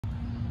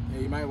Yeah,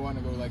 you might want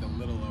to go like a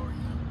little lower,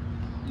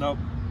 you know? Nope,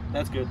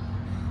 that's good.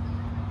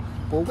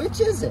 Well, which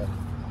is it?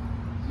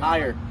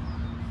 Higher.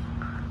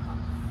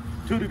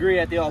 2 degree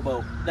at the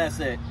elbow. That's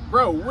it.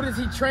 Bro, what is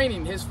he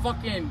training? His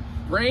fucking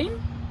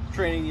brain?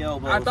 Training the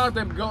elbow. I thought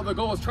the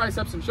goal is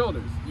triceps and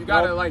shoulders. You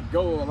gotta Nope. like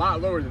go a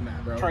lot lower than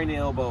that, bro. Train the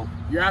elbow.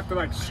 You have to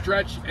like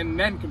stretch and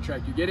then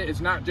contract. You get it? It's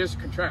not just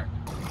contract.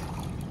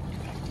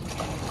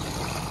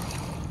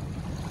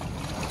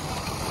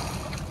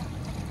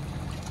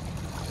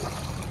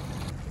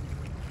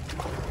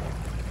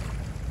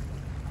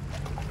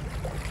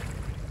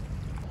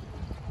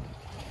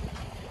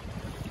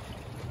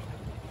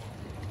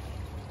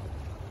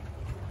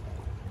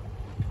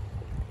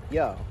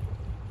 Yo,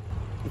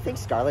 you think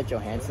Scarlett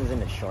Johansson's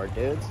into short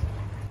dudes?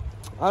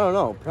 I don't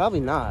know.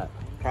 Probably not.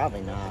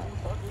 Probably not.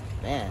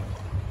 Man,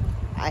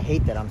 I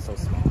hate that I'm so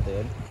small,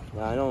 dude.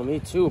 Yeah, I know, me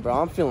too, bro.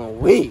 I'm feeling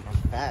weak.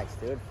 Facts,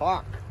 dude.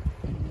 Fuck.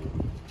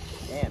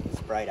 Damn,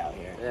 it's bright out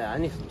here. Yeah, I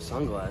need some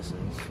sunglasses.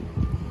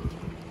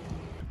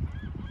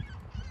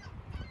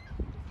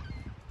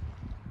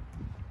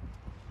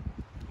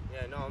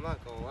 Yeah, no, I'm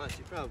not gonna lie.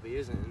 She probably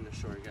isn't into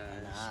short guys.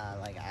 Nah,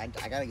 like, I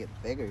gotta get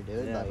bigger,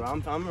 dude. Yeah, like,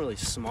 bro, I'm really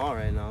small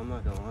right now. I'm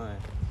not gonna lie.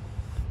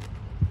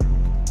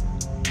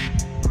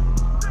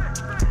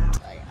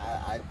 like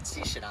I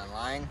see shit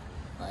online,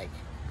 like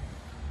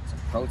some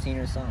protein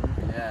or something.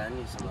 Yeah, I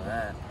need some of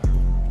that.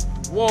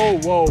 Whoa,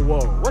 whoa,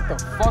 whoa. What the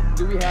fuck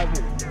do we have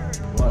here?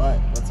 What?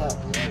 What's up?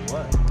 Yeah,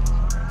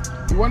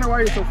 what? You wonder why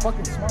you're so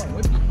fucking small and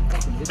whippy, you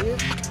fucking idiot?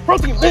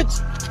 Protein, bitch!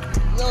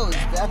 Yo, is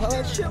that how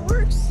that shit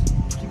works?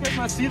 You guys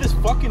not see this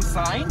fucking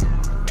sign?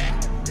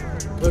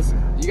 Listen,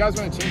 do you guys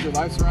want to change your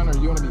lives around or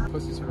do you want to be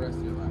pussies for the rest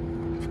of your life?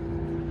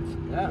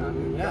 Yeah, I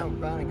mean, yeah.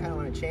 I kind of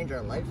want to change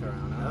our life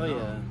around. I Hell don't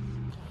know. yeah.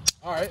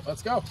 All right,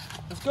 let's go.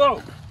 Let's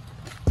go.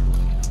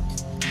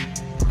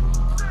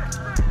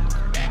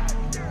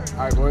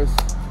 All right, boys.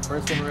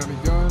 First thing we're gonna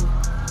be doing,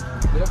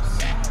 dips.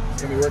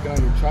 It's gonna be working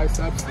on your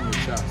triceps and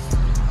your chest.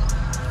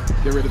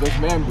 Get rid of those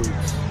man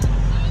boobs.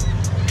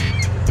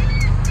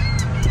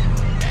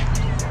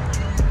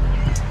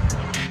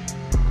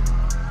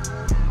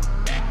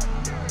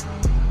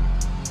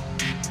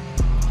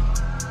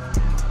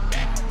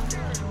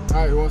 All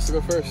right, who wants to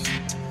go first?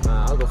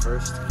 I'll go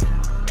first.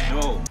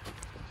 No.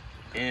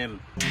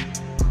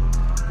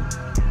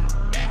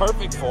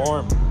 Perfect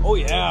form. Oh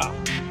yeah.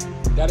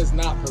 That is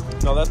not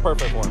perfect. No, that's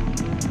perfect form.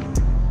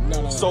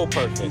 No. So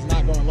perfect. He's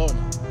not going low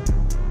now.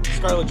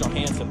 Scarlett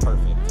Johansson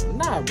perfect.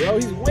 Nah, bro,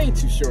 he's way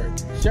too short.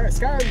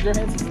 Scarlett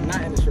Johansson's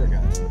not into short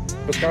guys.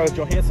 But Scarlett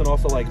Johansson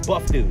also likes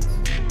buff dudes.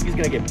 He's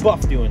gonna get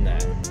buff doing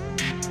that.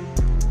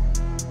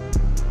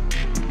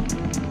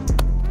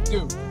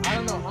 Dude, I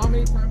don't know how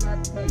many times I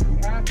have to tell you,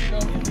 you have to go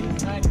at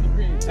least 90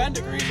 degrees. 10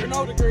 degrees or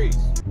no degrees.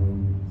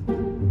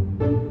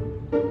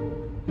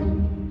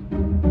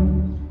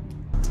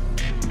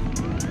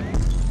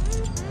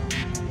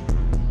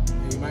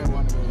 You might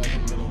want to go like a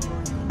little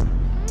lower.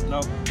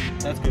 Nope,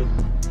 that's good.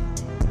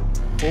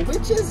 Well,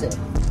 which is it?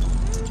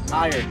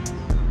 Higher.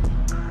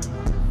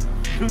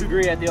 2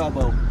 degree at the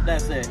elbow.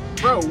 That's it.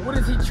 Bro, what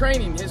is he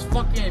training? His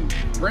fucking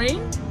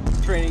brain?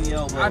 Training the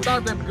elbow. I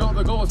thought the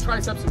goal is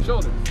triceps and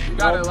shoulders. You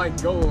gotta Nope.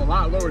 like go a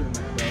lot lower than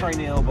that, bro. Train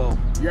the elbow.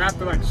 You have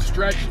to like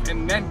stretch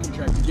and then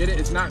contract. You get it?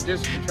 It's not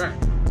just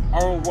contract.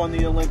 Arnold won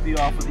the Olympia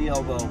off of the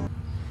elbow. All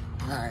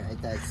right,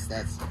 that's.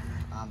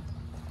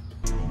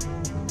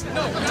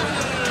 No.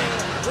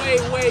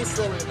 Way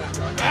slower than that,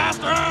 bro.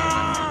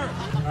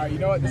 Faster! All right, you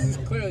know what? This is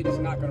clearly just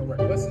not gonna work.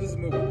 Let's just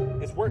move on.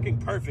 It's working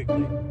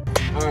perfectly.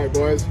 All right,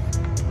 boys.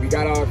 We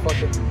got our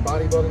fucking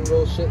bodybuilding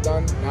little shit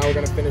done. Now we're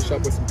gonna finish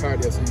up with some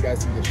cardio so you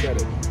guys can get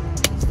shredded.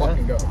 Let's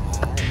fucking go.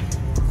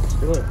 Let's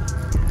do it.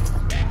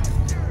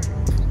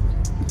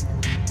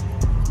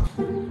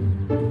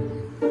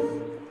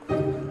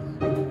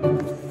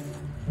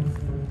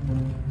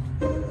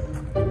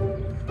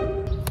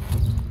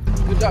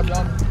 Good job,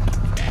 John.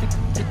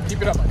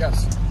 Keep it up, I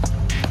guess.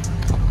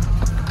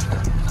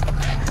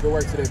 Good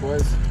work today,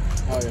 boys.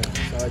 Oh yeah,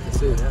 so I like to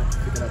see it. Yeah.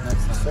 Pick it up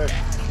next time. Sir.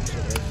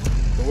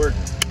 Good work.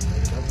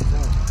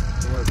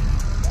 Good work.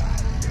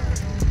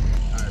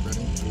 All right,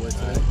 buddy. Good work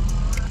today.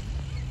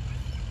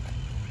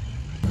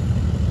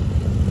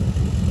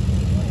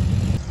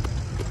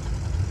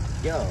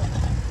 Yo,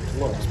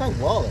 where's my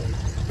wallet?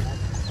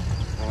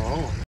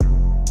 Oh.